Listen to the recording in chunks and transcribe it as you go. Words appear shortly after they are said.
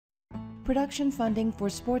Production funding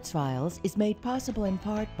for Sports Files is made possible in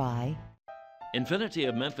part by Infinity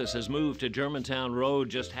of Memphis has moved to Germantown Road,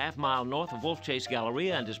 just half-mile north of Wolf Chase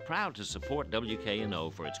Galleria, and is proud to support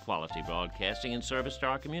WKNO for its quality broadcasting and service to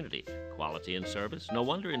our community. Quality and service? No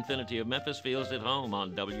wonder Infinity of Memphis feels at home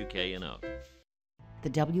on WKNO. the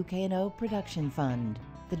WKNO Production Fund,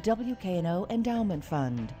 the WKNO Endowment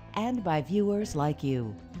Fund, and by viewers like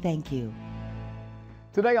you. Thank you.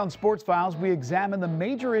 Today on Sports Files, we examine the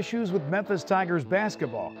major issues with Memphis Tigers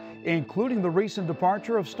basketball, including the recent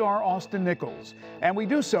departure of star Austin Nichols. And we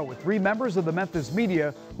do so with three members of the Memphis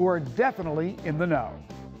media who are definitely in the know.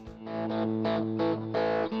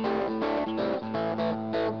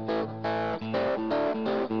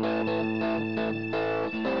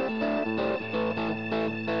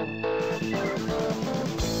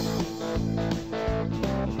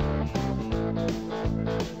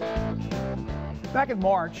 Back in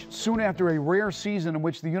March, soon after a rare season in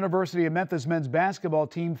which the University of Memphis men's basketball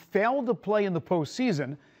team failed to play in the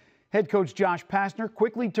postseason, head coach Josh Pastner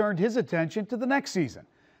quickly turned his attention to the next season,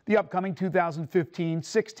 the upcoming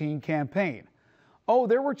 2015-16 campaign. Oh,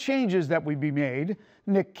 there were changes that would be made.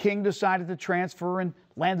 Nick King decided to transfer and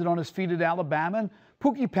landed on his feet at Alabama, and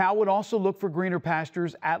Pookie Powell would also look for greener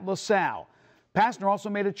pastures at LaSalle. Pastner also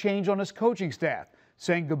made a change on his coaching staff,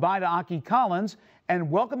 saying goodbye to Aki Collins and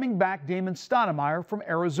welcoming back Damon Stoudemire from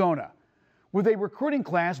Arizona. With a recruiting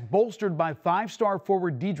class bolstered by five-star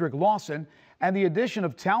forward Dedrick Lawson and the addition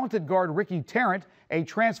of talented guard Ricky Tarrant, a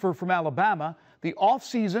transfer from Alabama, the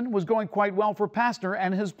offseason was going quite well for Pastner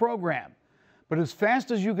and his program. But as fast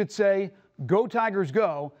as you could say, go Tigers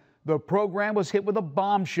go, the program was hit with a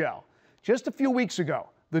bombshell. Just a few weeks ago,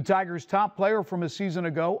 the Tigers' top player from a season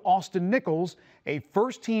ago, Austin Nichols, a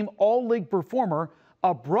first-team All-League performer,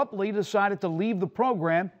 abruptly decided to leave the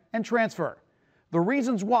program and transfer. The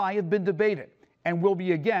reasons why have been debated and will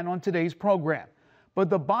be again on today's program. But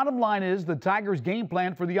the bottom line is the Tigers' game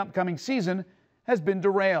plan for the upcoming season has been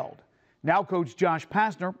derailed. Now Coach Josh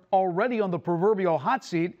Pastner, already on the proverbial hot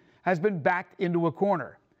seat, has been backed into a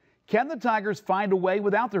corner. Can the Tigers find a way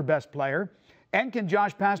without their best player? And can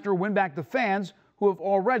Josh Pastner win back the fans who have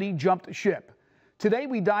already jumped ship? Today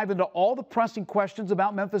we dive into all the pressing questions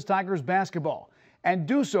about Memphis Tigers basketball, and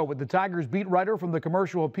do so with the Tigers beat writer from the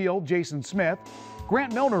Commercial Appeal, Jason Smith,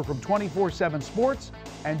 Grant Milner from 24/7 Sports,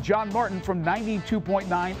 and John Martin from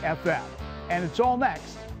 92.9 FM. And it's all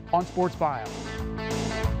next on Sports Files.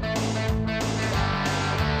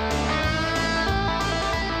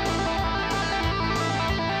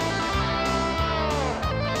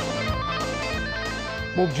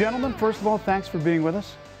 Well, gentlemen, first of all, thanks for being with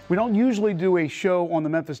us. We don't usually do a show on the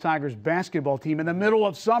Memphis Tigers basketball team in the middle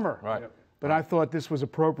of summer. Right. But I thought this was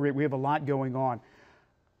appropriate. We have a lot going on.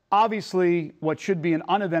 Obviously, what should be an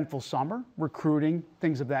uneventful summer, recruiting,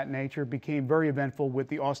 things of that nature, became very eventful with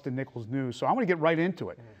the Austin Nichols news. So I want to get right into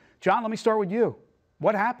it. John, let me start with you.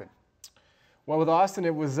 What happened? Well, with Austin,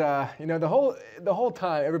 it was, the whole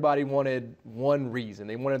time everybody wanted one reason.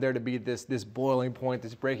 They wanted there to be this boiling point,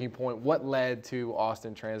 this breaking point. What led to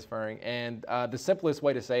Austin transferring? And the simplest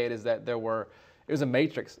way to say it is that it was a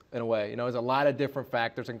matrix in a way. There's a lot of different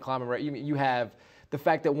factors and conglomerate. You have the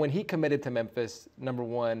fact that when he committed to Memphis, number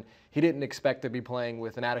one, he didn't expect to be playing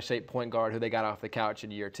with an out-of-shape point guard who they got off the couch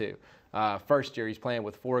in year two. First year, he's playing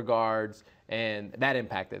with four guards, and that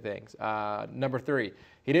impacted things. Number three,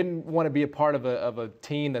 he didn't want to be a part of a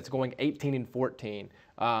team that's going 18-14.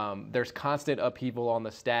 There's constant upheaval on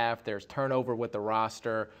the staff. There's turnover with the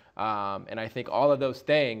roster. And I think all of those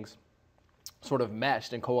things sort of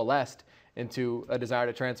meshed and coalesced into a desire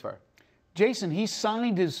to transfer. Jason, he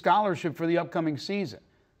signed his scholarship for the upcoming season.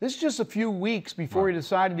 This is just a few weeks before he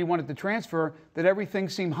decided he wanted to transfer that everything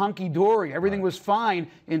seemed hunky-dory. Everything was fine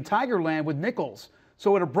in Tigerland with Nichols.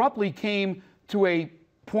 So it abruptly came to a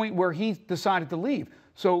point where he decided to leave.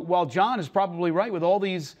 So while John is probably right with all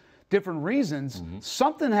these different reasons,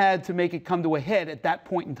 something had to make it come to a head at that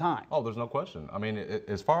point in time. Oh, there's no question. I mean,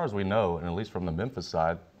 as far as we know, and at least from the Memphis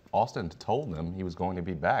side, Austin told them he was going to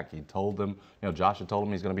be back. He told them, Josh had told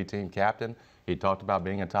him he's going to be team captain. He talked about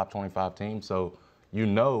being a top 25 team. So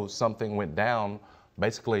something went down.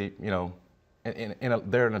 Basically, they're in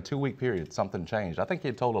a 2-week period, something changed. I think he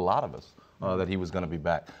had told a lot of us that he was going to be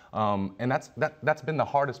back. And that's been the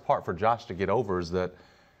hardest part for Josh to get over, is that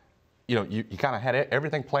you kind of had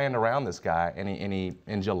everything planned around this guy, and he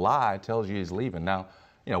in July tells you he's leaving. Now,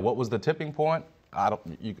 what was the tipping point?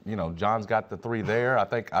 John's got the three there. I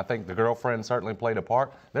think the girlfriend certainly played a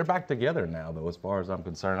part. They're back together now, though, as far as I'm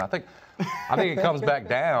concerned. I think it comes back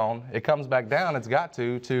down. It comes back down. It's got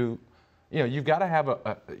to you've got to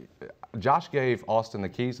have Josh gave Austin the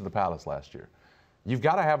keys to the palace last year. you've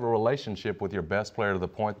got to have a relationship with your best player to the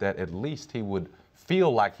point that at least he would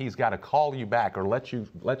feel like he's got to call you back or let you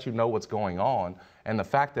know what's going on. And the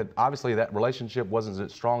fact that obviously that relationship wasn't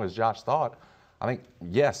as strong as Josh thought, I think,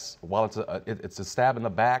 yes, while it's a stab in the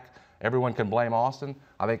back, everyone can blame Austin.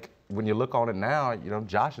 I think when you look on it now,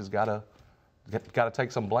 Josh has got to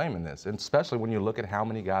take some blame in this, and especially when you look at how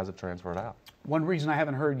many guys have transferred out. One reason I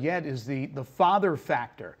haven't heard yet is the father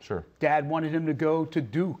factor. Sure. Dad wanted him to go to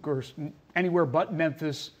Duke or anywhere but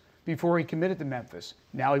Memphis before he committed to Memphis.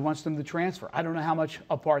 Now he wants them to transfer. I don't know how much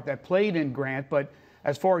a part that played in, Grant, but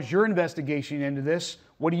as far as your investigation into this,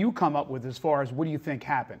 what do you come up with as far as what do you think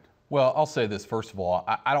happened? Well, I'll say this, first of all,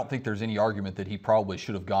 I don't think there's any argument that he probably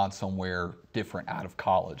should have gone somewhere different out of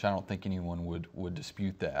college. I don't think anyone would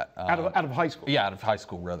dispute that. Out of high school? Yeah, out of high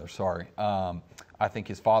school, rather, sorry. I think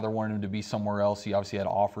his father wanted him to be somewhere else. He obviously had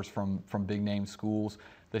offers from big-name schools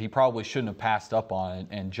that he probably shouldn't have passed up on.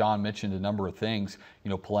 And John mentioned a number of things,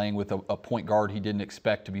 playing with a point guard he didn't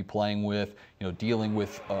expect to be playing with, dealing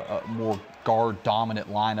with a more guard-dominant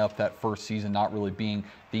lineup that first season, not really being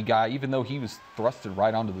the guy, even though he was thrusted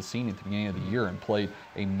right onto the scene at the beginning of the year and played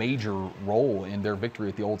a major role in their victory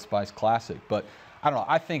at the Old Spice Classic. But I don't know.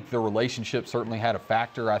 I think the relationship certainly had a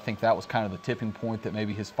factor. I think that was kind of the tipping point that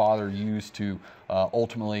maybe his father used to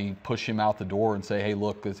ultimately push him out the door and say, hey,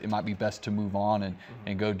 look, it might be best to move on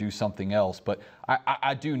and go do something else. But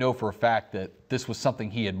I do know for a fact that this was something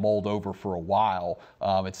he had mulled over for a while.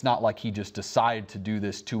 It's not like he just decided to do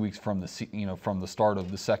this 2 weeks from the start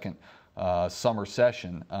of the second summer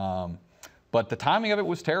session. But the timing of it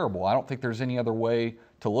was terrible. I don't think there's any other way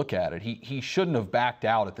to look at it. He shouldn't have backed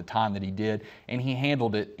out at the time that he did, and he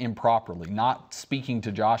handled it improperly. Not speaking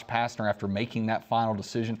to Josh Pastner after making that final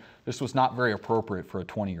decision, this was not very appropriate for a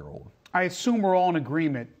 20-year-old. I assume we're all in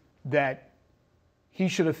agreement that he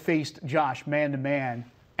should have faced Josh man-to-man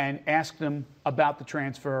and asked him about the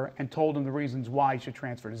transfer and told him the reasons why he should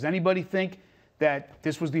transfer. Does anybody think that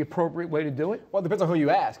this was the appropriate way to do it? Well, it depends on who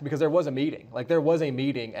you ask, because there was a meeting. Like, there was a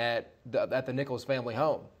meeting at the Nichols family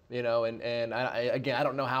home, and again, I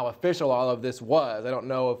don't know how official all of this was. I don't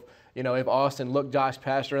know if Austin looked Josh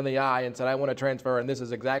Pastner in the eye and said, I want to transfer, and this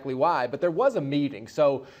is exactly why. But there was a meeting.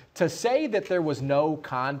 So to say that there was no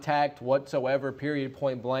contact whatsoever, period,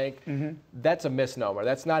 point blank, that's a misnomer.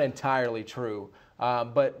 That's not entirely true.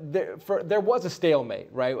 But there was a stalemate,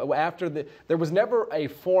 right? There was never a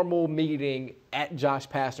formal meeting at Josh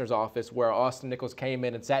Pastner's office where Austin Nichols came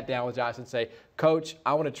in and sat down with Josh and say, Coach,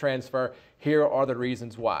 I want to transfer. Here are the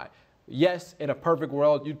reasons why. Yes, in a perfect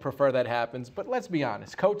world, you'd prefer that happens, but let's be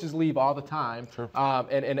honest. Coaches leave all the time, sure.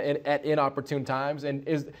 and at inopportune times, and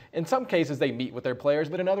in some cases they meet with their players,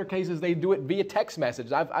 but in other cases they do it via text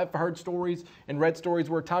message. I've heard stories and read stories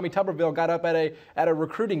where Tommy Tuberville got up at a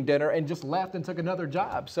recruiting dinner and just left and took another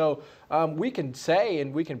job. So we can say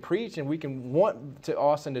and we can preach and we can want to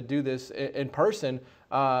Austin to do this in person,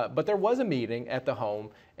 but there was a meeting at the home.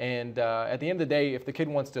 And at the end of the day, if the kid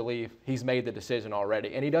wants to leave, he's made the decision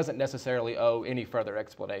already, and he doesn't necessarily owe any further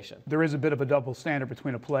explanation. There is a bit of a double standard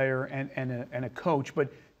between a player and a coach.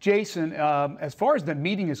 But, Jason, as far as the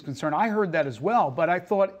meeting is concerned, I heard that as well. But I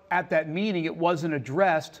thought at that meeting it wasn't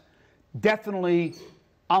addressed, definitely,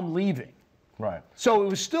 I'm leaving. Right. So it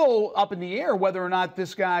was still up in the air whether or not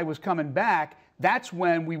this guy was coming back. That's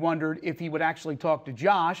when we wondered if he would actually talk to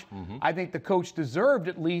Josh. I think the coach deserved,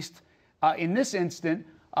 at least in this instant,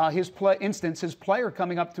 his player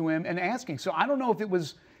coming up to him and asking. So I don't know if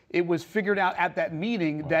it was figured out at that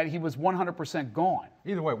meeting that he was 100% gone.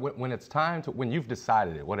 Either way, when it's time to, when you've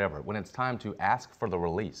decided it, whatever, when it's time to ask for the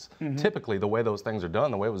release, typically the way those things are done,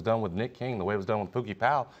 the way it was done with Nick King, the way it was done with Pookie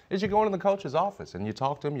Powell, is you go into the coach's office and you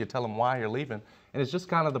talk to him, you tell him why you're leaving, and it's just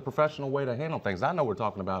kind of the professional way to handle things. I know we're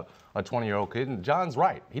talking about a 20-year-old kid, and John's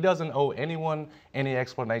right. He doesn't owe anyone any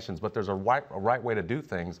explanations, but there's a right way to do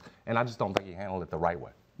things, and I just don't think he handled it the right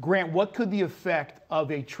way. Grant, what could the effect of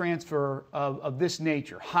a transfer of this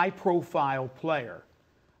nature, high-profile player,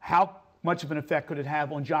 how much of an effect could it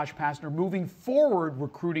have on Josh Pastner moving forward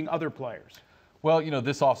recruiting other players? Well,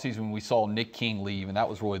 this offseason we saw Nick King leave, and that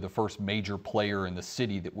was really the first major player in the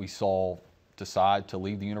city that we saw decide to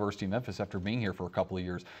leave the University of Memphis after being here for a couple of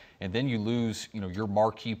years. And then you lose, your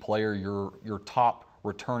marquee player, your top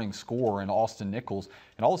returning scorer in Austin Nichols,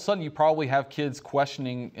 and all of a sudden you probably have kids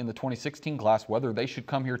questioning in the 2016 class whether they should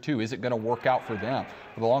come here too. Is it going to work out for them?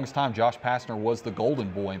 For the longest time, Josh Pastner was the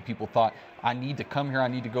golden boy, and people thought, I need to come here. I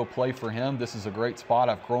need to go play for him. This is a great spot.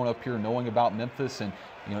 I've grown up here knowing about Memphis and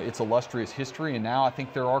its illustrious history, and now I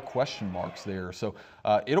think there are question marks there. So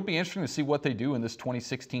it'll be interesting to see what they do in this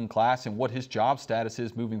 2016 class and what his job status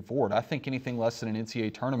is moving forward. I think anything less than an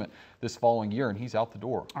NCAA tournament this following year, and he's out the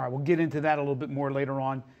door. All right, we'll get into that a little bit more later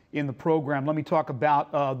on in the program. Let me talk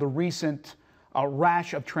about the recent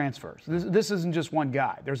rash of transfers. This isn't just one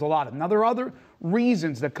guy. There's a lot of them. Now, there are other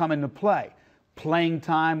reasons that come into play, playing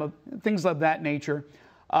time, things of that nature.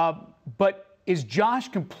 But is Josh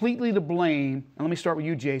completely to blame? And let me start with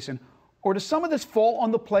you, Jason. Or does some of this fall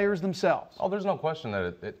on the players themselves? Oh, there's no question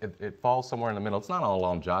that it falls somewhere in the middle. It's not all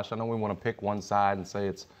on Josh. I know we want to pick one side and say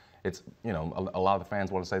it's a lot of the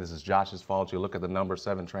fans want to say this is Josh's fault. You look at the number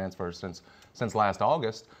 7 transfers since last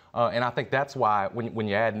August, and I think that's why when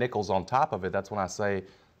you add Nichols on top of it, that's when I say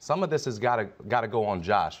some of this has got to go on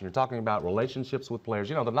Josh. You're talking about relationships with players.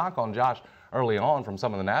 The knock on Josh early on from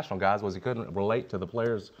some of the national guys was he couldn't relate to the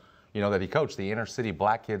players that he coached, the inner city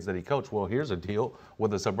black kids that he coached. Well, here's a deal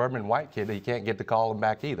with a suburban white kid that he can't get to call him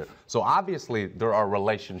back either. So obviously there are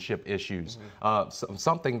relationship issues,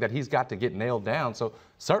 something that he's got to get nailed down. So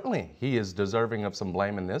certainly he is deserving of some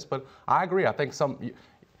blame in this, but I agree. I think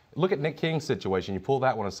look at Nick King's situation. You pull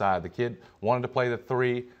that one aside. The kid wanted to play the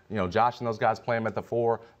 3. Josh and those guys play him at the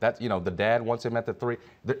 4. The dad wants him at the 3.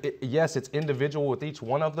 Yes, it's individual with each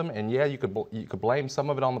one of them, and yeah, you could blame some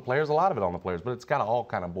of it on the players, a lot of it on the players, but it's got to all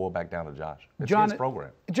kind of boil back down to Josh. It's his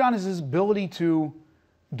program. John, is his ability to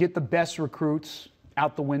get the best recruits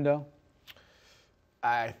out the window?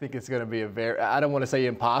 I think it's going to be I don't want to say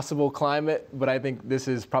impossible climate, but I think this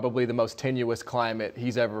is probably the most tenuous climate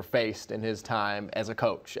he's ever faced in his time as a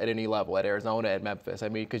coach at any level, at Arizona, at Memphis. I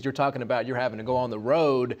mean, because you're talking about you're having to go on the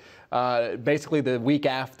road basically the week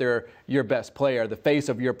after your best player, the face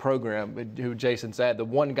of your program, who Jason said, the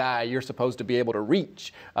one guy you're supposed to be able to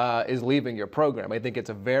reach is leaving your program. I think it's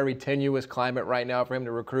a very tenuous climate right now for him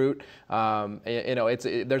to recruit.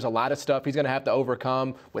 There's a lot of stuff he's going to have to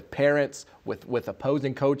overcome with parents, with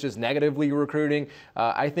opposing coaches negatively recruiting.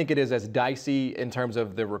 I think it is as dicey in terms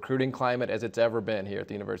of the recruiting climate as it's ever been here at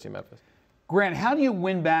the University of Memphis. Grant, how do you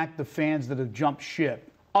win back the fans that have jumped ship?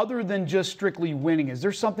 Other than just strictly winning, is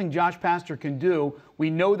there something Josh Pastner can do? We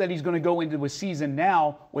know that he's going to go into a season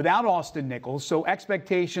now without Austin Nichols, so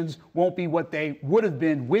expectations won't be what they would have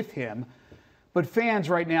been with him. But fans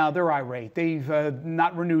right now, they're irate. They've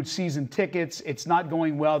not renewed season tickets. It's not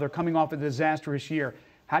going well. They're coming off a disastrous year.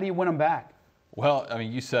 How do you win them back? Well, I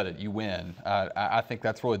mean, you said it. You win. I think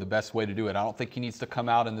that's really the best way to do it. I don't think he needs to come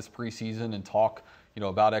out in this preseason and talk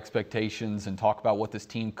about expectations and talk about what this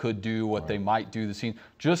team could do, what they might do this season.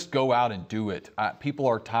 Just go out and do it. People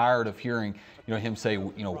are tired of hearing, him say,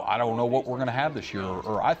 I don't know what we're going to have this year,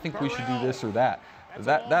 or I think we should do this or that.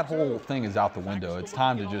 That whole thing is out the window. It's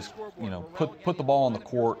time to just, put the ball on the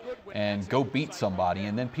court and go beat somebody,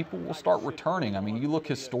 and then people will start returning. I mean, you look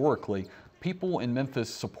historically, people in Memphis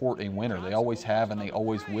support a winner. They always have and they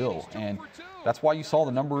always will. And that's why you saw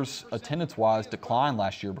the numbers attendance-wise decline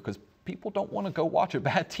last year, because people don't want to go watch a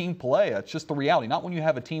bad team play. That's just the reality. Not when you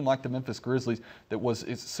have a team like the Memphis Grizzlies that was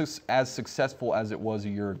as successful as it was a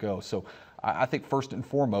year ago. So I think first and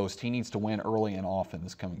foremost, he needs to win early and often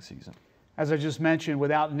this coming season. As I just mentioned,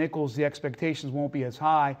 without Nichols, the expectations won't be as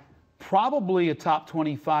high. Probably a top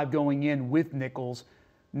 25 going in with Nichols.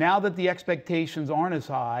 Now that the expectations aren't as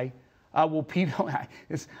high, will people, I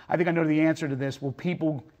think I know the answer to this, will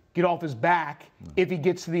people get off his back if he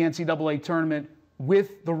gets to the NCAA tournament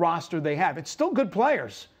with the roster they have? It's still good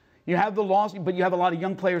players. You have the loss, but you have a lot of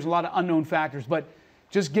young players, a lot of unknown factors. But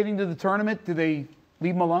just getting to the tournament, do they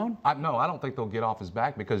leave him alone? No, I don't think they'll get off his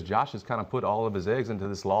back, because Josh has kind of put all of his eggs into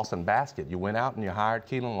this Lawson basket. You went out and you hired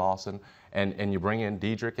Keelan Lawson, and you bring in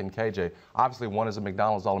Dedrick and KJ. Obviously, one is a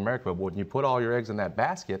McDonald's All-America, but when you put all your eggs in that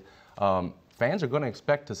basket, fans are going to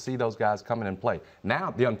expect to see those guys come in and play.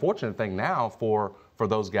 Now, the unfortunate thing now for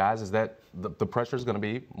those guys is that the pressure is going to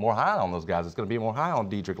be more high on those guys. It's going to be more high on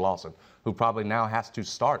Dedrick Lawson, who probably now has to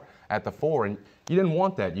start at the 4. And you didn't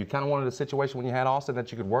want that. You kind of wanted a situation when you had Austin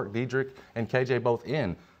that you could work Dedrick and KJ both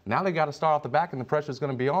in. Now they got to start off the back, and the pressure is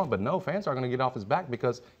going to be on. But no, fans aren't going to get off his back,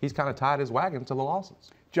 because he's kind of tied his wagon to the Lawsons.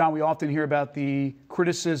 John, we often hear about the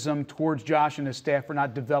criticism towards Josh and his staff for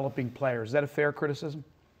not developing players. Is that a fair criticism?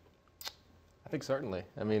 I think certainly.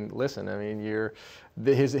 I mean, listen,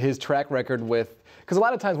 his track record with, because a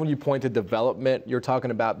lot of times when you point to development, you're talking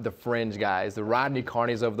about the fringe guys, the Rodney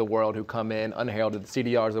Carneys of the world who come in unheralded, the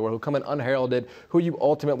CDRs of the world who come in unheralded, who you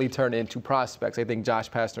ultimately turn into prospects. I think Josh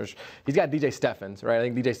Pastner's, he's got DJ Steffens, right? I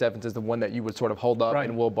think DJ Steffens is the one that you would sort of hold up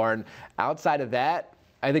in Will Barton. Outside of that,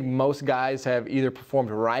 I think most guys have either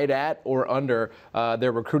performed right at or under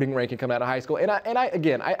their recruiting ranking coming out of high school. And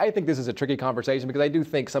I think this is a tricky conversation because I do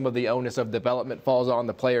think some of the onus of development falls on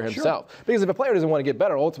the player himself. Sure. Because if a player doesn't want to get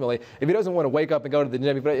better, ultimately, if he doesn't want to wake up and go to the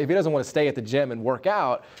gym, if he doesn't want to stay at the gym and work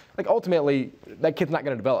out, like ultimately that kid's not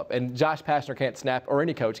going to develop. And Josh Pastner can't snap, or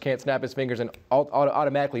any coach can't snap his fingers and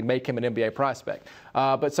automatically make him an NBA prospect.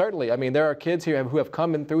 But certainly, I mean, there are kids who have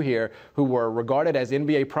come in through here who were regarded as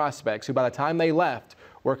NBA prospects who by the time they left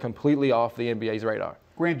were completely off the NBA's radar.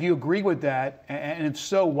 Grant, do you agree with that? And if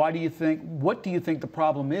so, what do you think the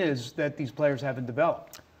problem is that these players haven't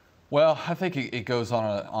developed? Well, I think it goes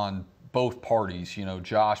on both parties. You know,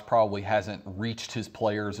 Josh probably hasn't reached his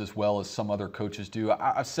players as well as some other coaches do.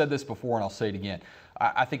 I've said this before and I'll say it again.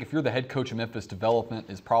 I think if you're the head coach of Memphis, development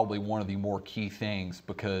is probably one of the more key things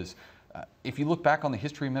because if you look back on the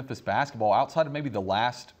history of Memphis basketball, outside of maybe the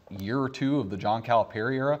last year or two of the John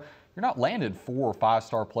Calipari era, you're not landed 4 or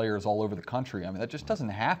 5-star players all over the country. I mean, that just doesn't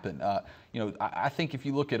happen. I think if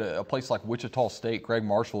you look at a place like Wichita State, Greg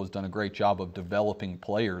Marshall has done a great job of developing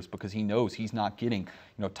players because he knows he's not getting,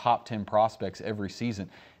 top 10 prospects every season.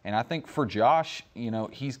 And I think for Josh,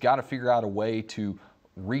 he's got to figure out a way to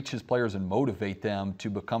reach his players and motivate them to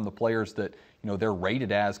become the players that, they're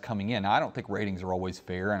rated as coming in. Now, I don't think ratings are always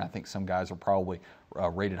fair, and I think some guys are probably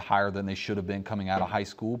rated higher than they should have been coming out of high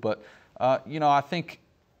school. But, I think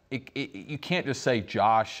you can't just say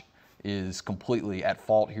Josh is completely at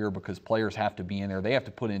fault here because players have to be in there. They have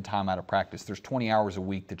to put in time out of practice. There's 20 hours a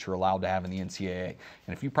week that you're allowed to have in the NCAA.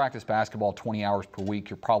 And if you practice basketball 20 hours per week,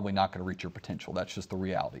 you're probably not going to reach your potential. That's just the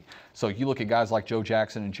reality. So you look at guys like Joe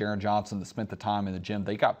Jackson and Jaron Johnson that spent the time in the gym,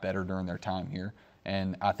 they got better during their time here.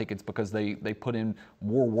 And I think it's because they put in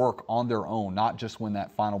more work on their own, not just when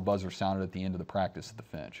that final buzzer sounded at the end of the practice at the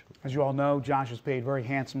Finch. As you all know, Josh is paid very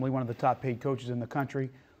handsomely, one of the top paid coaches in the country.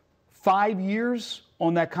 5 years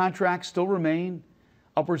on that contract still remain,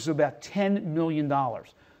 upwards of about $10 million.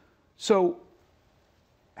 So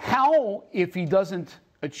how, if he doesn't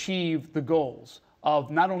achieve the goals of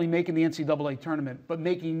not only making the NCAA tournament, but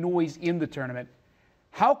making noise in the tournament,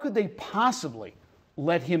 how could they possibly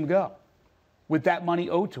let him go with that money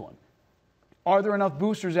owed to him? Are there enough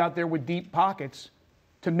boosters out there with deep pockets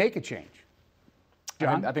to make a change?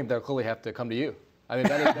 John? I think they'll clearly have to come to you. I mean,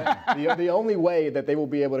 the only way that they will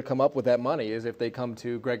be able to come up with that money is if they come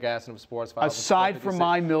to Greg Gasson of Sports Files. Aside from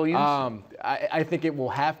my millions? I think it will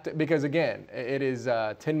have to, because again, it is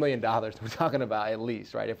 $10 million we're talking about at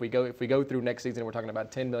least, right? If we go through next season, we're talking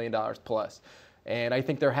about $10 million plus. And I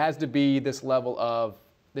think there has to be this level of,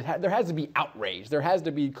 there has to be outrage. There has to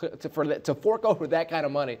be, to fork over that kind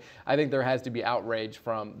of money, I think there has to be outrage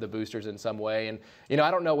from the boosters in some way. And, I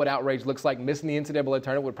don't know what outrage looks like. Missing the NCAA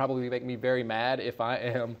tournament would probably make me very mad if I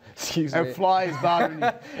am, excuse me. That fly is bothering you.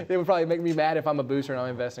 It would probably make me mad if I'm a booster and I'm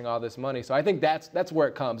investing all this money. So I think that's where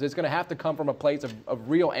it comes. It's going to have to come from a place of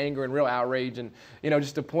real anger and real outrage and,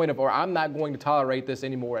 just a point of, or I'm not going to tolerate this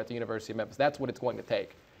anymore at the University of Memphis. That's what it's going to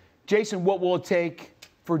take. Jason, what will it take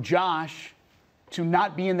for Josh to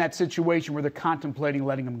not be in that situation where they're contemplating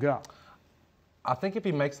letting him go? I think if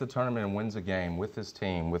he makes the tournament and wins a game with his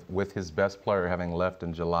team, with his best player having left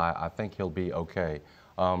in July, I think he'll be okay.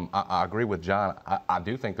 I agree with John. I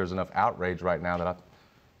do think there's enough outrage right now that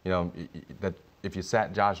that if you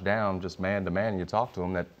sat Josh down just man to man and you talk to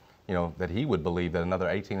him, that that he would believe that another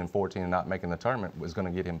 18 and 14 and not making the tournament was going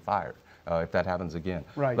to get him fired if that happens again.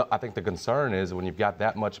 Right. But I think the concern is when you've got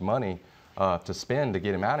that much money to spend to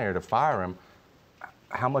get him out of here, to fire him,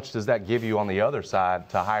 how much does that give you on the other side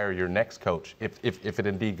to hire your next coach? If it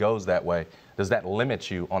indeed goes that way, does that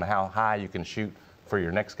limit you on how high you can shoot for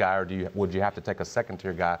your next guy, or would you have to take a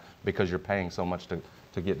second-tier guy because you're paying so much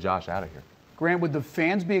to get Josh out of here? Grant, would the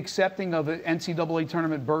fans be accepting of an NCAA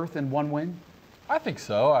tournament berth and one win? I think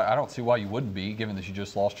so. I don't see why you wouldn't be, given that you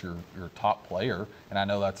just lost your top player, and I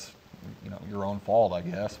know that's your own fault, I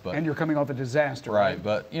guess. But and you're coming off a disaster, right?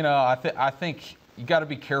 But I think you got to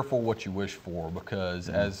be careful what you wish for because,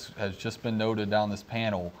 as has just been noted down this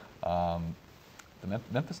panel,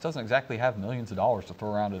 Memphis doesn't exactly have millions of dollars to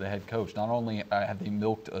throw around to the head coach. Not only have they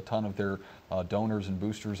milked a ton of their donors and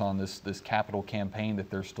boosters on this capital campaign that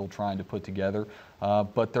they're still trying to put together,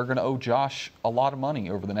 but they're going to owe Josh a lot of money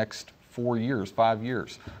over the next 4 years, 5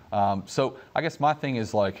 years. So I guess my thing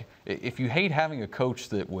is, like, if you hate having a coach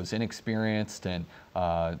that was inexperienced and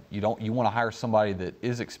you want to hire somebody that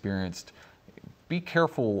is experienced, be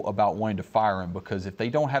careful about wanting to fire him, because if they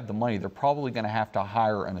don't have the money, they're probably going to have to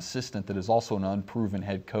hire an assistant that is also an unproven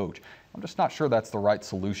head coach. I'm just not sure that's the right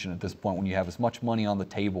solution at this point when you have as much money on the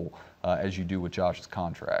table as you do with Josh's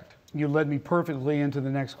contract. You led me perfectly into the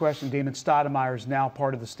next question. Damon Stoudemire is now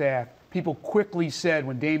part of the staff. People quickly said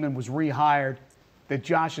when Damon was rehired that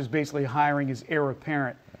Josh is basically hiring his heir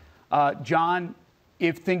apparent. John,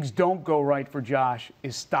 if things don't go right for Josh,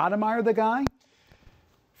 is Stoudemire the guy?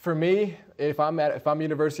 For me, if I'm a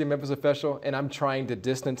University of Memphis official and I'm trying to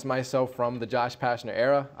distance myself from the Josh Pastner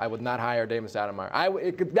era, I would not hire Damon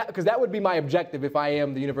Stoudemire. Because that would be my objective if I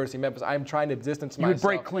am the University of Memphis. I'm trying to distance myself. You would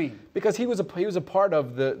break clean. Because he was a part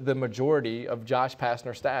of the majority of Josh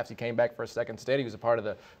Pastner staffs. He came back for a second stint. He was a part of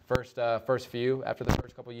the first few after the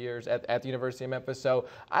first couple of years at the University of Memphis. So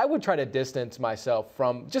I would try to distance myself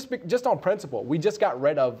from just on principle. We just got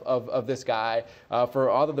rid of this guy for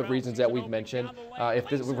all of the reasons that we've mentioned. If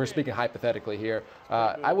we're speaking hypothetically here,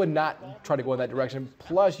 I would not try to go in that direction.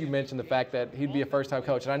 Plus, you mentioned the fact that he'd be a first-time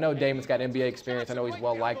coach, and I know Damon's got NBA experience. I know he's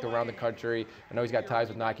well-liked around the country. I know he's got ties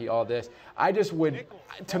with Nike, all this. I just would,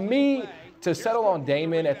 to me, to settle on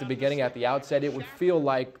Damon at the beginning, at the outset, it would feel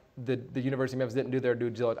like the University of Memphis didn't do their due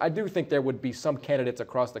diligence. I do think there would be some candidates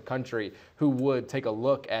across the country who would take a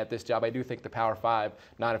look at this job. I do think the Power 5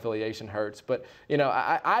 non-affiliation hurts. But,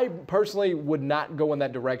 I personally would not go in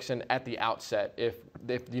that direction at the outset if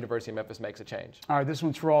the University of Memphis makes a change. All right, this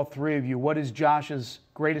one's for all three of you. What is Josh's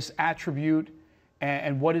greatest attribute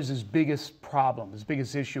and what is his biggest problem, his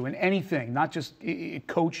biggest issue in anything, not just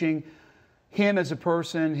coaching, him as a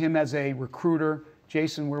person, him as a recruiter?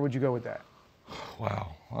 Jason, where would you go with that?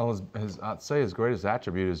 Wow. Well, I'd say his greatest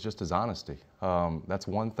attribute is just his honesty. That's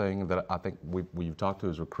one thing that I think you've talked to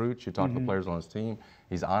his recruits, you talk to the players on his team.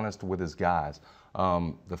 He's honest with his guys.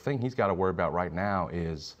 The thing he's got to worry about right now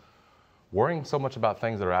is worrying so much about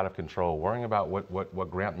things that are out of control, worrying about what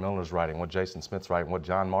Grant Milner's writing, what Jason Smith's writing, what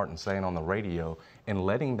John Martin's saying on the radio, and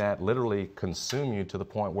letting that literally consume you to the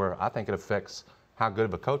point where I think it affects how good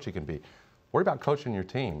of a coach he can be. Worry about coaching your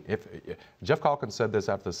team. If Jeff Calkins said this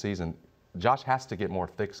after the season, Josh has to get more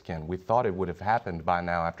thick-skinned. We thought it would have happened by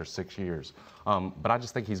now after 6 years. But I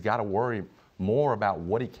just think he's got to worry more about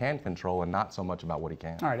what he can control and not so much about what he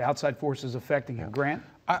can't. All right, outside forces affecting him. Grant?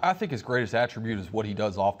 I think his greatest attribute is what he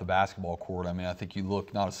does off the basketball court. I mean, I think you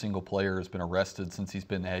look, not a single player has been arrested since he's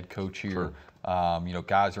been the head coach here.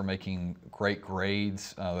 Guys are making great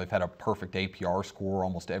grades. They've had a perfect APR score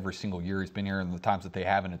almost every single year he's been here, and the times that they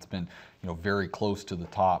haven't, it's been very close to the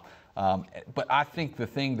top. But I think the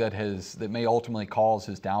thing that may ultimately cause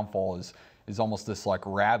his downfall is almost this like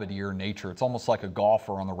rabbit ear nature. It's almost like a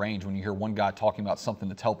golfer on the range. When you hear one guy talking about something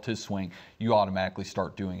that's helped his swing, you automatically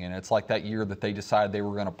start doing it. And it's like that year that they decided they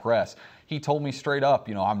were going to press. He told me straight up,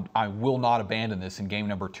 I will not abandon this in game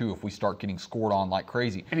number 2 if we start getting scored on like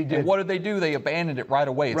crazy. And he did. And what did they do? They abandoned it right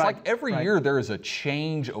away. It's like every year there is a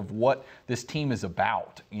change of what this team is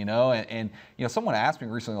about, And someone asked me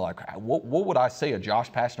recently, like, what would I say a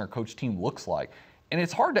Josh Pastner coach team looks like? And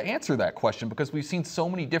it's hard to answer that question because we've seen so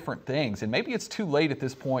many different things. And maybe it's too late at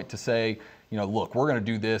this point to say, look, we're going to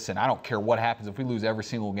do this, and I don't care what happens. If we lose every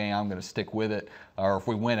single game, I'm going to stick with it, or if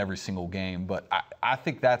we win every single game. But I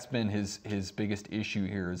think that's been his biggest issue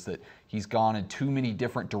here, is that he's gone in too many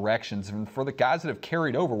different directions. And for the guys that have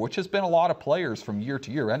carried over, which has been a lot of players from year to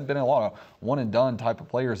year, hasn't been a lot of one-and-done type of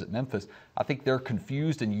players at Memphis, I think they're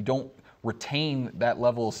confused, and you don't retain that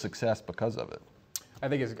level of success because of it. I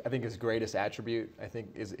think his greatest attribute,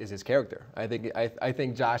 is his character. I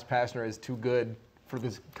think Josh Pastner is too good for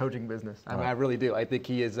this coaching business. I mean, I really do. I think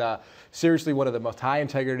he is seriously one of the most high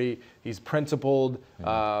integrity. He's principled,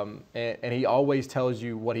 and he always tells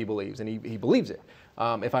you what he believes, and he believes it.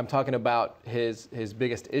 If I'm talking about his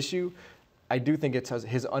biggest issue, I do think it's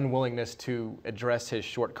his unwillingness to address his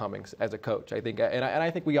shortcomings as a coach. I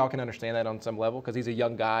think we all can understand that on some level because he's a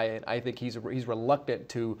young guy, and I think he's reluctant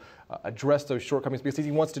to address those shortcomings because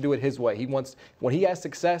he wants to do it his way. When he has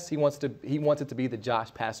success, he wants it to be the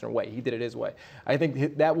Josh Pastner way. He did it his way. I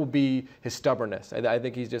think that will be his stubbornness. I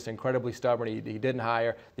think he's just incredibly stubborn. He didn't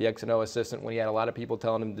hire the X&O assistant when he had a lot of people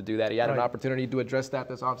telling him to do that. He had an opportunity to address that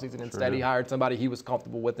this offseason. Instead, he hired somebody he was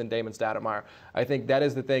comfortable with in Damon Stoudemire. I think that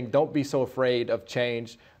is the thing. Don't be so afraid of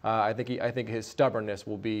change. I think his stubbornness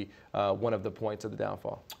will be one of the points of the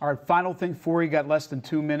downfall. All right, final thing for you. Got less than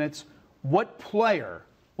 2 minutes. What player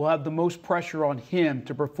will have the most pressure on him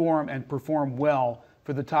to perform well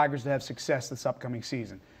for the Tigers to have success this upcoming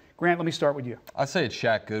season? Grant, let me start with you. I'd say it's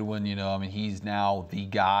Shaq Goodwin. I mean, he's now the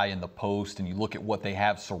guy in the post, and you look at what they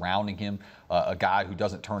have surrounding him. A guy who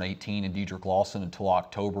doesn't turn 18 in Dedrick Lawson until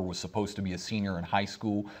October, was supposed to be a senior in high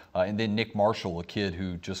school. And then Nick Marshall, a kid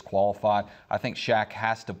who just qualified. I think Shaq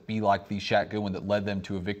has to be like the Shaq Goodwin that led them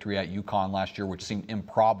to a victory at UConn last year, which seemed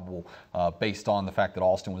improbable based on the fact that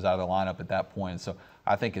Austin was out of the lineup at that point. And so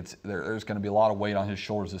I think there's going to be a lot of weight on his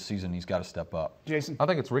shoulders this season. He's got to step up. Jason? I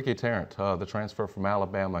think it's Ricky Tarrant, the transfer from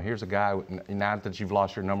Alabama. Here's a guy, now that you've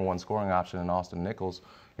lost your #1 scoring option in Austin Nichols,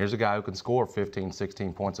 here's a guy who can score 15,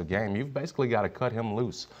 16 points a game. You've basically got to cut him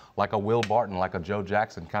loose, like a Will Barton, like a Joe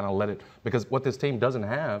Jackson, kind of let it, because what this team doesn't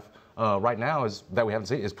have right now is that we haven't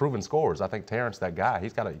seen is proven scorers. I think Terrence, that guy,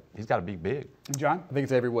 he's got to be big. John? I think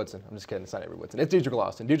it's Avery Woodson. I'm just kidding. It's not Avery Woodson. It's Dedrick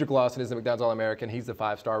Lawson. Dedrick Lawson is the McDonald's All-American. He's the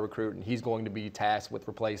 5-star recruit, and he's going to be tasked with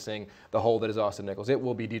replacing the hole that is Austin Nichols. It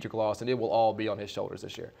will be Dedrick Lawson. It will all be on his shoulders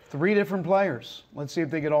this year. 3 different players. Let's see if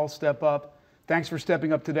they could all step up. Thanks for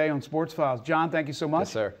stepping up today on Sports Files. John, thank you so much.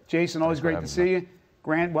 Yes, sir. Jason, always great to see you.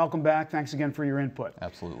 Grant, welcome back. Thanks again for your input.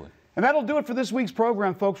 Absolutely. And that'll do it for this week's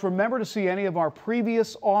program, folks. Remember, to see any of our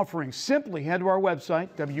previous offerings, simply head to our website,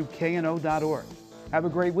 WKNO.org. Have a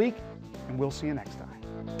great week, and we'll see you next time.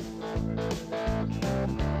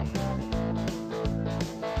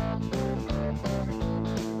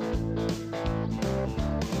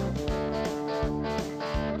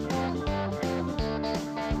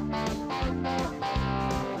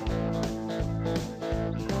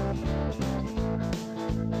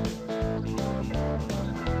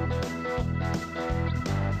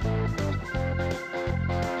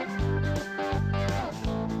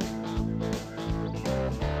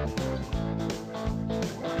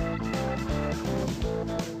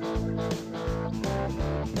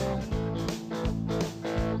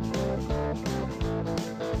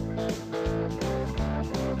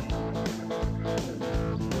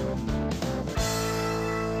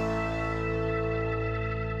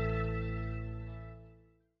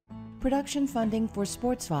 Production funding for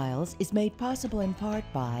Sports Files is made possible in part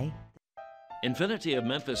by Infinity of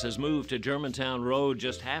Memphis has moved to Germantown Road,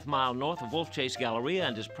 just half-mile north of Wolf Chase Galleria,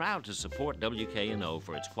 and is proud to support WKNO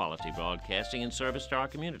for its quality broadcasting and service to our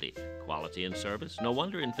community. Quality and service? No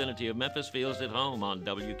wonder Infinity of Memphis feels at home on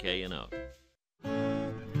WKNO.